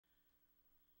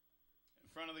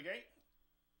front of the gate.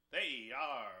 They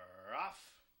are off.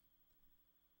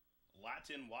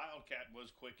 Latin Wildcat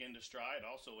was quick into stride.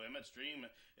 Also, Emmett's Dream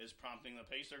is prompting the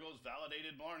pace. There goes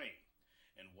Validated Barney.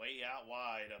 And way out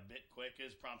wide, A Bit Quick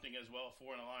is prompting as well.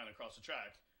 4 in a line across the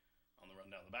track on the run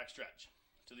down the backstretch.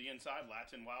 To the inside,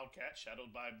 Latin Wildcat,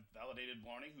 shadowed by Validated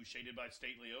Barney, who's shaded by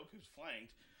Stately Oak, who's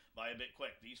flanked by A Bit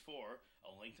Quick. These four,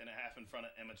 a length and a half in front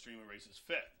of Emmett's Dream, and races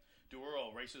fifth.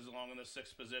 Duearl races along in the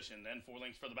sixth position. Then 4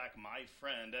 lengths further back, My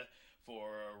Friend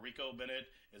for Rico Bennett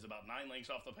is about 9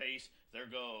 lengths off the pace. There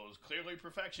goes Clearly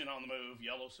Perfection on the move.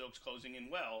 Yellow Silk's closing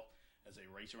in well as they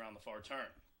race around the far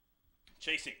turn.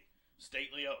 Chasing,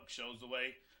 Stately Oak shows the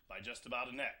way by just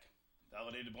about a neck.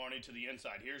 Validated Barney to the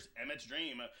inside. Here's Emmett's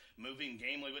Dream moving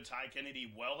gamely with Ty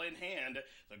Kennedy well in hand.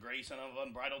 The Gray Son of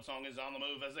Unbridled Song is on the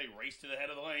move as they race to the head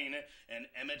of the lane, and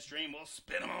Emmett's Dream will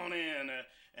spin them on in.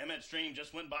 Emmett's Dream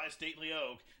just went by Stately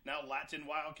Oak. Now Latin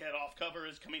Wildcat off cover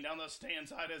is coming down the stand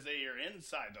side as they are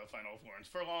inside the final 4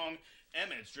 furlong.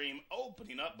 Emmett's Dream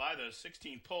opening up by the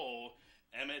 16th pole.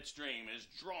 Emmett's Dream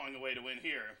is drawing away to win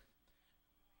here.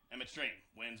 Emmett's Dream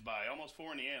wins by almost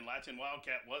 4 in the end. Latin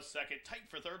Wildcat was second. Tight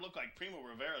for third. Looked like Primo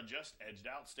Rivera just edged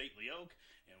out Stately Oak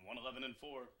in 1:11 and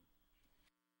 4.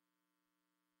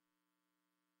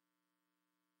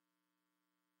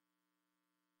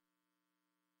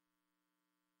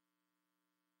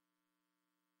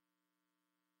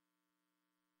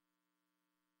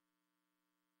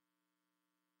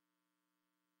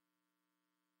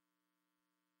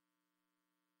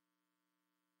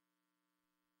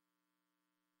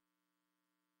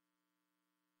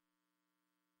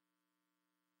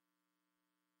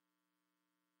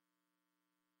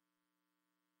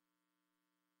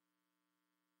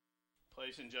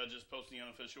 Placing judges posting the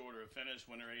unofficial order of finish.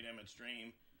 Winner 8, Emmett's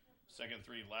Dream. Second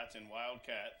 3, Latin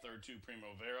Wildcat. Third 2,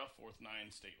 Primo Vera. Fourth 9,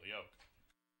 Stately Oak.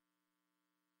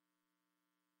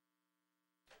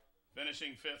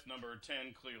 Finishing fifth, number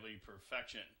 10, Clearly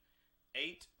Perfection.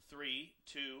 8, 3,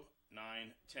 2,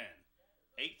 9, 10.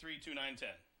 8, 3, 2, 9, 10.